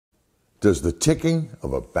Does the ticking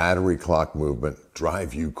of a battery clock movement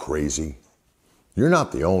drive you crazy? You're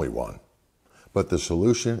not the only one, but the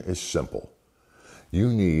solution is simple. You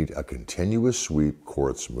need a continuous sweep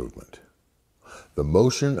quartz movement. The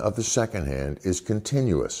motion of the second hand is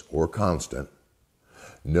continuous or constant.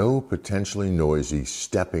 No potentially noisy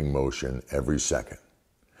stepping motion every second.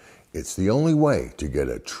 It's the only way to get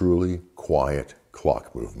a truly quiet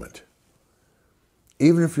clock movement.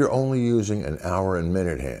 Even if you're only using an hour and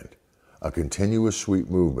minute hand, a continuous sweep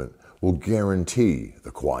movement will guarantee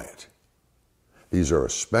the quiet. These are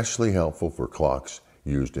especially helpful for clocks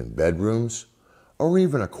used in bedrooms or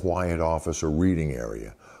even a quiet office or reading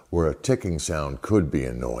area where a ticking sound could be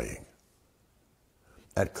annoying.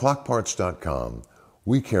 At clockparts.com,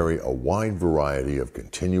 we carry a wide variety of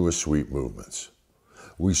continuous sweep movements.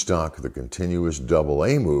 We stock the continuous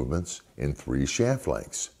AA movements in 3 shaft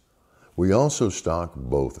lengths. We also stock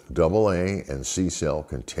both AA and C-cell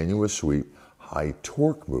continuous sweep high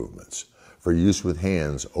torque movements for use with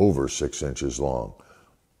hands over 6 inches long,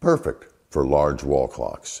 perfect for large wall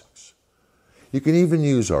clocks. You can even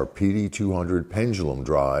use our PD200 pendulum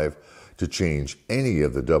drive to change any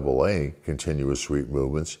of the AA continuous sweep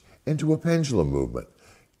movements into a pendulum movement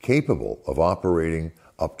capable of operating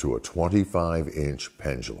up to a 25-inch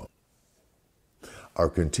pendulum. Our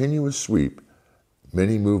continuous sweep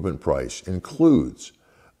mini movement price includes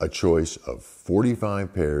a choice of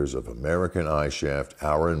 45 pairs of American eye-shaft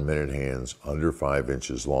hour and minute hands under 5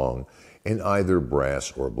 inches long in either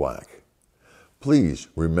brass or black. Please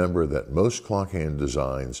remember that most clock hand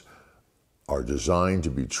designs are designed to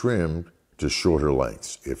be trimmed to shorter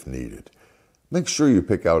lengths if needed. Make sure you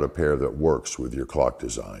pick out a pair that works with your clock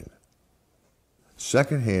design.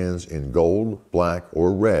 Second hands in gold, black,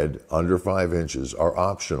 or red under 5 inches are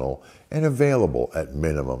optional and available at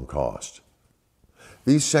minimum cost.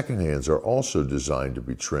 These second hands are also designed to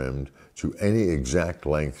be trimmed to any exact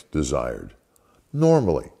length desired.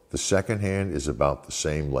 Normally, the second hand is about the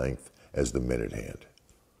same length as the minute hand.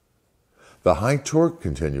 The high torque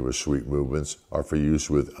continuous sweep movements are for use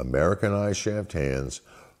with American eye shaft hands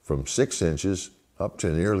from 6 inches up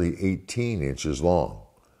to nearly 18 inches long.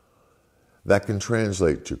 That can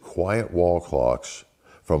translate to quiet wall clocks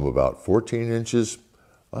from about 14 inches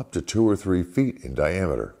up to 2 or 3 feet in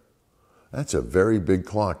diameter. That's a very big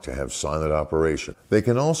clock to have silent operation. They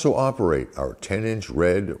can also operate our 10-inch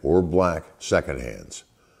red or black second hands.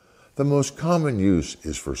 The most common use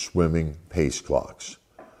is for swimming pace clocks.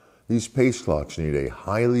 These pace clocks need a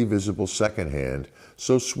highly visible second hand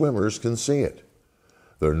so swimmers can see it.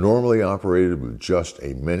 They're normally operated with just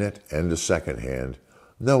a minute and a second hand.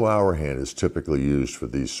 No hour hand is typically used for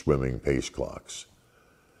these swimming pace clocks.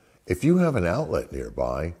 If you have an outlet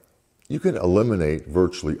nearby, you can eliminate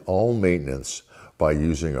virtually all maintenance by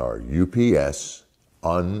using our UPS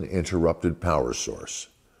uninterrupted power source.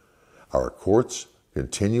 Our quartz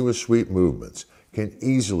continuous sweep movements can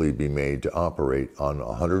easily be made to operate on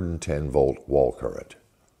 110-volt wall current.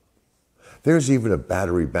 There's even a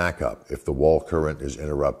battery backup if the wall current is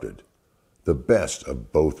interrupted. The best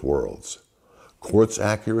of both worlds. Quartz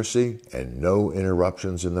accuracy and no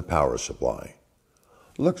interruptions in the power supply.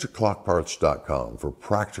 Look to clockparts.com for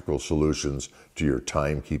practical solutions to your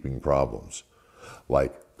timekeeping problems,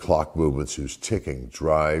 like clock movements whose ticking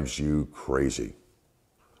drives you crazy.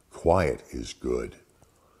 Quiet is good.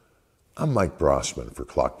 I'm Mike Brossman for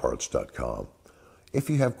clockparts.com. If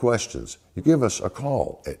you have questions, you give us a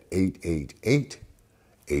call at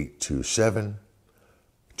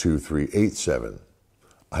 888-827-2387.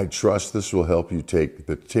 I trust this will help you take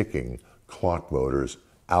the ticking clock motors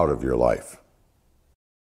out of your life.